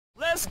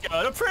let's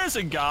go to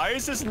prison,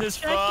 guys. Isn't this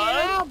fun?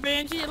 Check it out,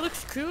 Benji. It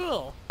looks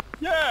cool.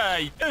 Yeah,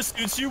 it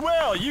suits you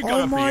well. You got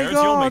Oh up my here.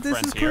 You'll make god, this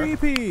friends is here.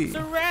 creepy.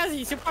 So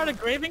Razzie, you're part of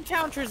Grave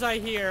Encounters, I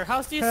hear.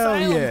 How's the Hell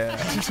asylum? yeah.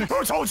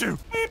 Who told you?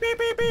 Beep, beep,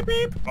 beep, beep,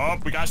 beep. Oh,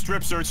 we got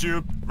strip search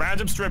you.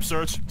 Random strip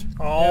search.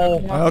 Oh.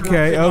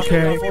 Okay.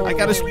 I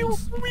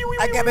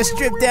gotta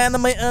strip down to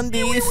my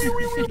undies.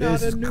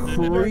 This is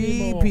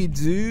creepy,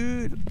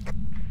 dude.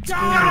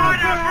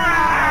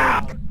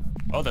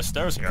 Oh, there's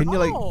stairs here. Can you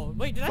like? Oh,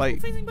 wait, did I like-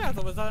 go facing back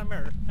or was that a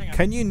mirror? Hang on.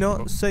 Can you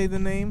not say the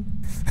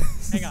name?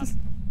 Hang on.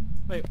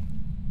 Wait,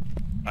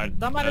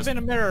 that might have been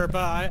a mirror, but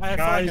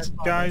I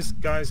Guys,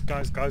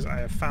 I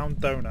have found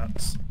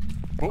donuts.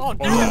 Oh,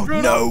 oh,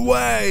 Bruno. No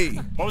way!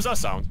 what was that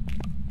sound?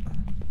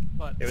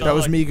 What? That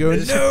was me going.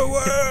 No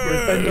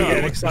Benji way!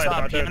 getting Was excited that a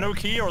about piano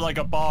donuts. key or like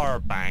a bar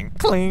bang?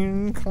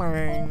 Cling,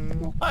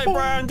 clang. Hey,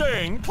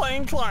 Branding,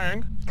 clang,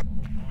 clang.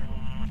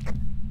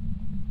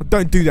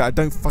 Don't do that.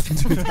 Don't fucking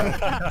do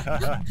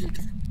that.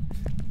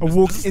 I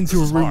walked into a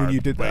this is room hard. when you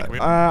did Wait, that. we-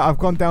 I've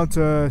gone down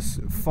to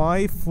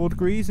 4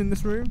 degrees in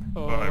this room.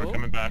 Alright, we're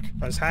coming back.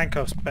 There's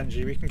handcuffs,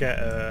 Benji. We can get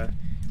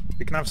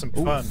we can have some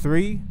Oh, fun.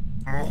 3.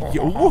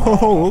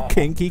 Whoa,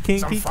 kinky, kinky,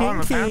 Some fun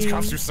handcuffs, you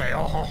kinky. say.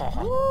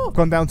 Oh.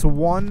 Gone down to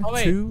 1, Oh,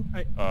 wait. 2.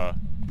 Wait,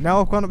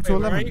 Now I've gone up to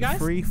Wait, where are 11. you guys?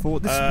 3, 4.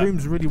 This Uh,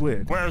 room's really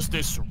weird. Where's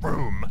this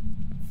room?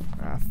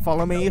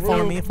 Follow me,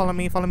 follow me, follow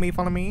me, follow me,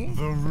 follow me.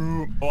 The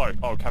room.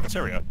 Oh,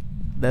 cafeteria.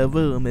 The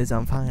room is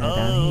on fire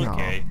down here.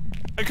 Okay.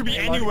 It could be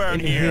anywhere in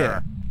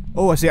here.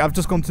 Oh, I see. I've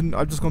just gone to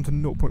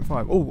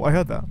 0.5. Oh, I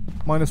heard that.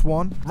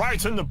 -1.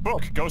 Right in the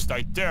book, Ghost.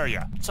 I dare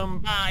ya.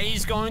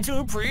 Somebody's going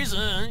to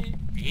prison.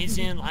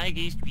 Prison like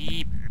he's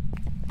cheap.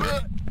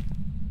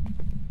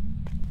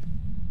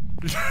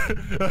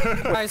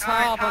 guys,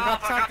 help! I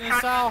got trapped in a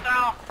cell.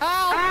 Help!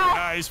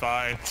 Ah, he's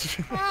fine.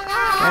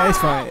 Yeah, it's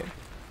fine.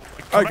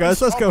 Alright,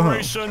 guys, let's go home.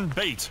 Operation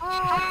Bait.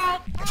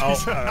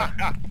 Oh,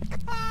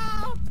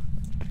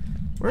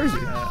 Where is he?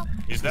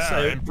 He's there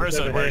So, in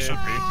prison over where he here.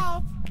 should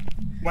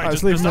be. Wait, Let's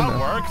does leave him in that there.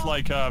 work?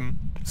 Like,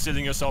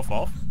 sitting yourself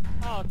off?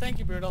 Oh, thank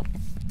you, Brutal.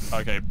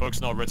 Okay,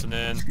 book's not written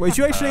in. Wait,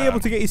 you actually able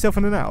to get yourself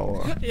in and out?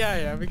 Or?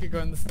 Yeah, we could go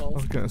in the I stalls.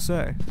 was gonna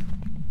say.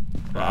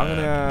 Right, I'm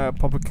gonna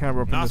pop a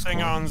camera up in this Nothing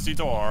corner. on the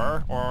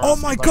door or. Oh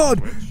my the god!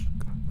 switch.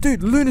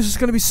 Dude, Lunas is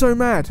gonna be so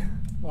mad.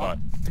 What?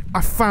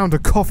 I found a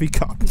coffee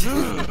cup.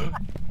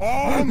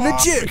 Oh my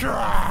Legit.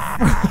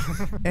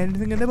 god!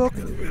 Anything in the book?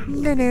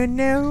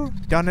 No.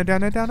 Donna.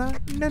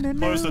 No.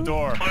 Close the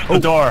door. The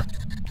door.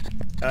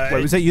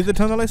 Wait, was that you that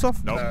turned the lights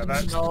off? Nope.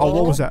 That's, Oh,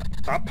 what was that?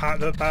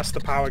 that's the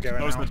power going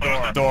Close out.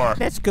 the door.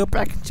 Let's go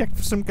back and check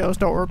for some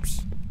ghost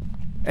orbs.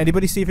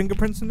 Anybody see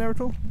fingerprints in there at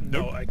all?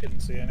 No, I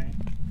couldn't see any.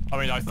 I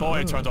mean, I thought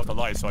I turned off the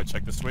light, so I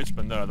checked the switch,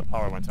 but no, the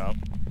power went out.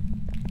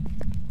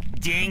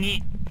 Dang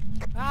it!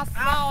 I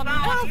found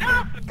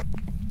nothing.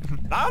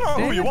 I don't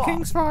know who you are.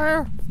 King's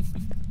fire.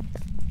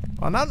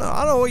 I don't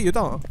know what you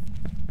done.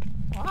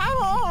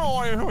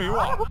 I don't know who you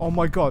are. Oh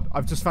my god,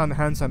 I've just found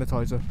hand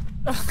sanitizer.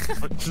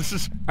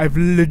 I've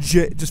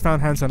legit just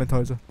found hand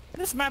sanitizer.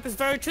 This map is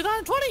very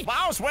 2020.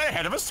 Wow, it's way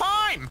ahead of its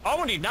time. All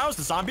we need now is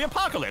the zombie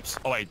apocalypse.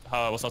 Oh wait,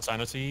 what's that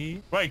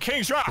sanity? Wait,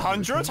 Kings, you're at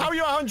 100? How are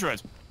you at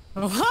 100?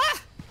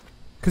 What?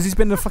 Because he's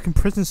been in a fucking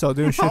prison cell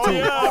doing shit. Oh too.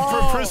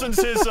 yeah, prison's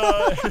is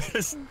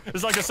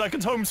like a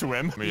second home to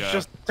him. He's Yeah.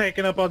 just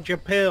taking up on your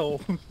pill.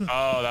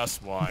 Oh,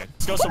 that's why.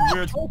 It's got some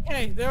weird.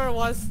 Okay, there it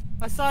was.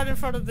 I saw it in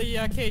front of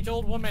the cage,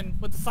 old woman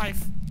with the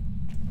scythe.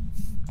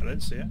 I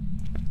didn't see it.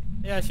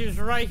 Yeah, she was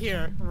right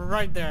here,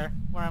 right there,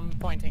 where I'm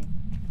pointing.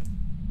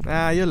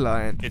 Nah, you're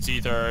lying. It's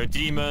either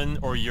demon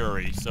or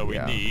Yuri, so we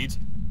Yeah. need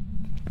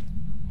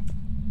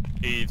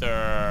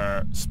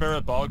either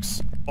spirit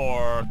box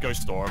or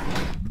ghost orb.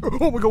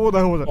 Oh my god, what the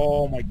hell was that?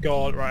 Oh my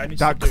god, right, I need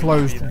to That stop doing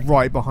closed breathing.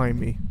 right behind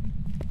me.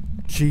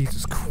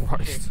 Jesus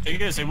Christ.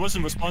 Thing is, it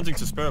wasn't responding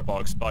to spirit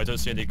box, but I don't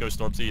see any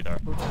ghost orbs either.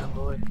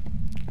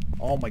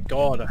 Oh my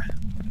god,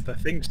 the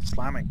thing's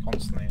slamming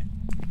constantly.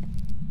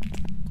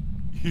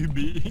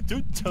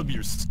 Don't tell me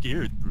you're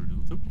scared, Brutal.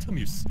 Don't tell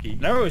me you're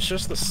scared. No, it's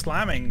just the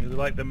slamming,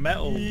 like the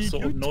metal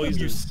sort of Don't tell me you're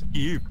noises.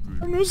 scared,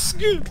 Brutal. I'm not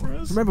scared,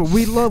 Chris. Remember,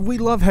 we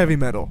love heavy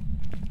metal.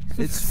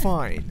 It's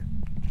fine.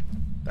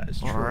 That is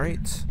true.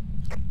 Alright.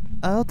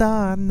 Oh,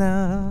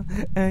 Donna,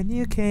 and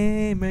you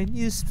came and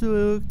you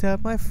spooked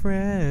up my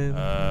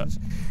friends.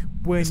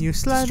 When you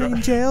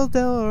slamming jail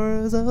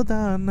doors, oh,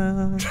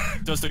 Donna.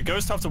 Does the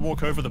ghost have to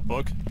walk over the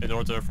book in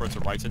order for it to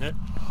write in it?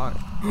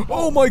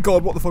 Oh my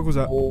god, what the fuck was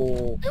that?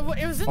 Oh. It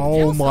was in the Oh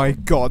jail my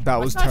cell. god, that I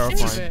was saw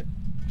shit of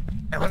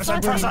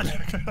terrifying.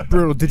 it. Brutal.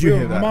 Brutal, did you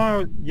hear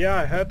that? Yeah,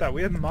 I heard that.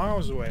 We had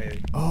miles away.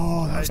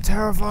 Oh, that was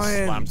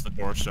terrifying. Slams the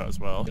door shut as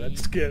well.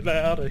 Let's get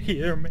out of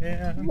here,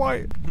 man.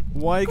 Why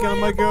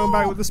am I going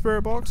back with the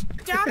spirit box?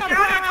 Donna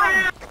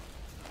Brown!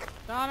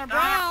 Donna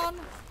Brown!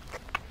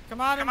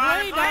 Come on and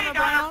play, Donna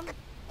Brown!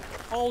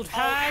 Old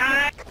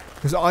hag!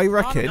 Because I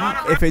reckon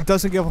if it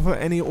doesn't give off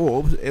any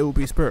orbs, it will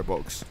be spirit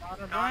box.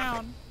 Donna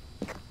Brown!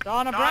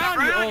 Donna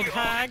Brown, you old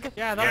hag!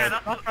 Yeah,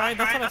 that's right,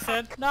 that's what I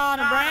said.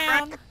 Donna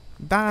Brown!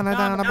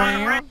 Donna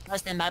Brown.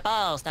 Busting my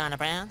balls, Donna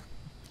Brown.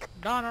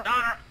 Donna.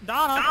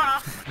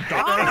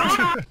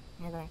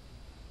 Okay.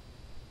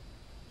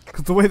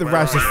 Because the way the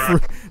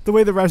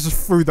Raz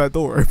just threw that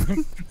door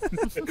open.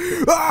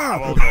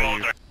 How old are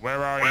you?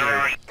 Where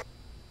are you?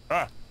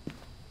 Ah.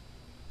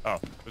 Oh,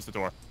 there's the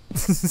door.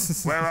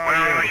 Where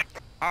are you?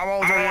 How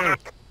old are you?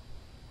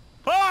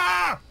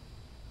 Ah!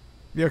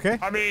 You okay?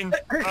 I mean,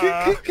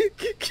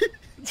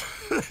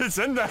 it's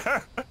in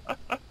there.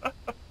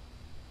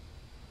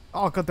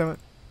 Oh, god damn it.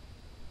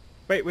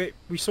 Wait,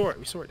 we saw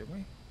it, didn't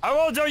we? How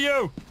old are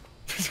you?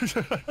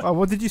 Oh,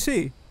 what did you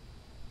see?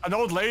 An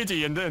old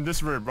lady in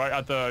this room, right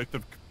at the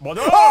one.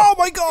 Oh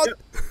my god!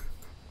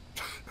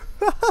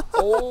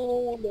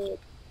 Oh no.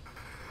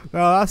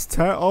 No, that's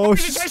terrible. Oh,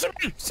 she Chasing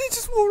me?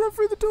 just walked right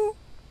through the door.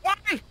 Why?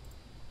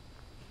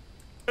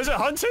 Is it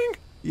hunting?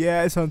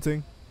 Yeah, it's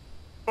hunting.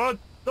 But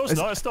no, it's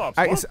not. It stops.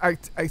 It's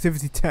What?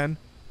 activity 10.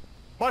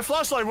 My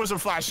flashlight wasn't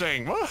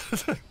flashing.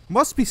 What?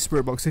 Must be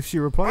Spirit Box if she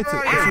replied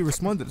to if she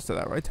responded to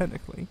that, right?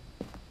 Technically.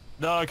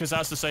 No, because it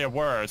has to say a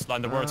word,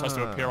 and the word has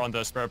to appear on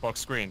the spirit box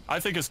screen.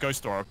 I think it's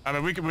Ghost Orb. I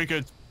mean, we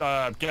could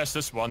guess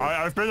this one.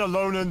 I've been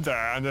alone in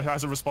there, and it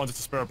hasn't responded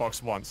to spirit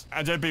box once.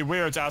 And it'd be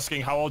weird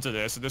asking how old it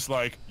is, and it's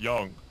like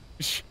young.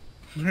 As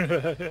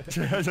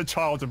a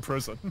child in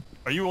prison.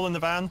 Are you all in the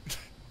van?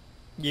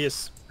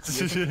 Yes.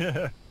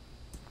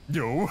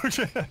 No.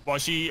 Well,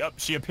 she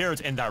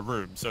appeared in that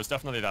room, so it's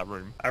definitely that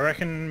room. I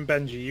reckon,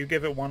 Benji, you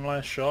give it one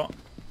last shot.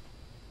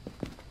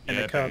 In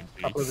a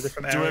couple of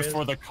different areas. Do it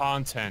for the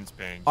content,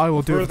 Bing. I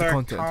will do it for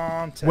the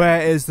content.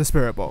 Where is the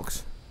Spirit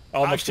Box?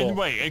 Actually,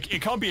 wait.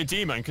 It can't be a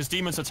demon, because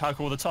demons attack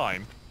all the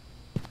time.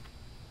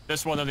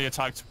 This one only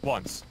attacked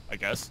once, I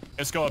guess.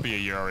 It's gotta be a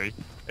Yuri.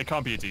 It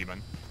can't be a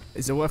demon.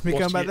 Is it worth me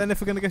going back then if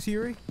we're gonna guess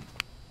Yuri?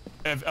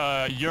 If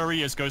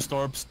Yuri is Ghost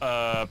Orbs,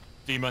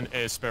 demon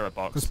is Spirit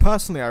Box. Because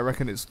personally, I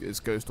reckon it's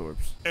Ghost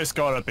Orbs. It's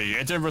gotta be.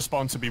 It didn't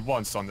respond to me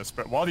once on this,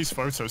 but what are these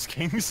photos,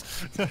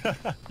 Kings?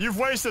 You've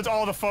wasted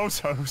all the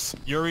photos.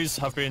 Yuris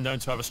have been known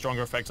to have a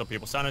stronger effect on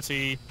people's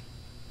sanity.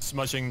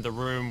 Smudging the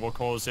room will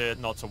cause it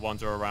not to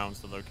wander around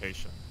the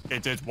location.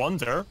 It did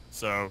wander,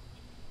 so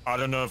I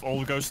don't know if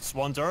all ghosts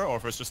wander or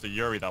if it's just a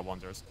Yuri that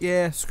wanders.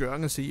 Yeah, screw it. I'm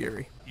gonna say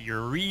Yuri.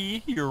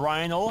 Yuri,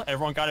 urinal.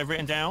 Everyone got it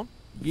written down?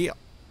 Yeah.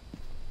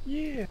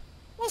 Yeah.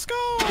 Let's go!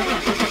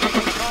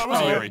 Oh, it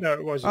was Yuri. No,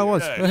 it wasn't. I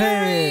was. Hey.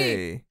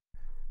 Hey.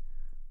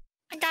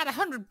 I got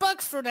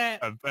 $100 for that.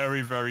 A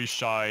very, very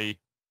shy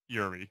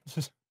Yuri.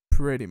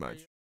 Pretty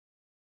much.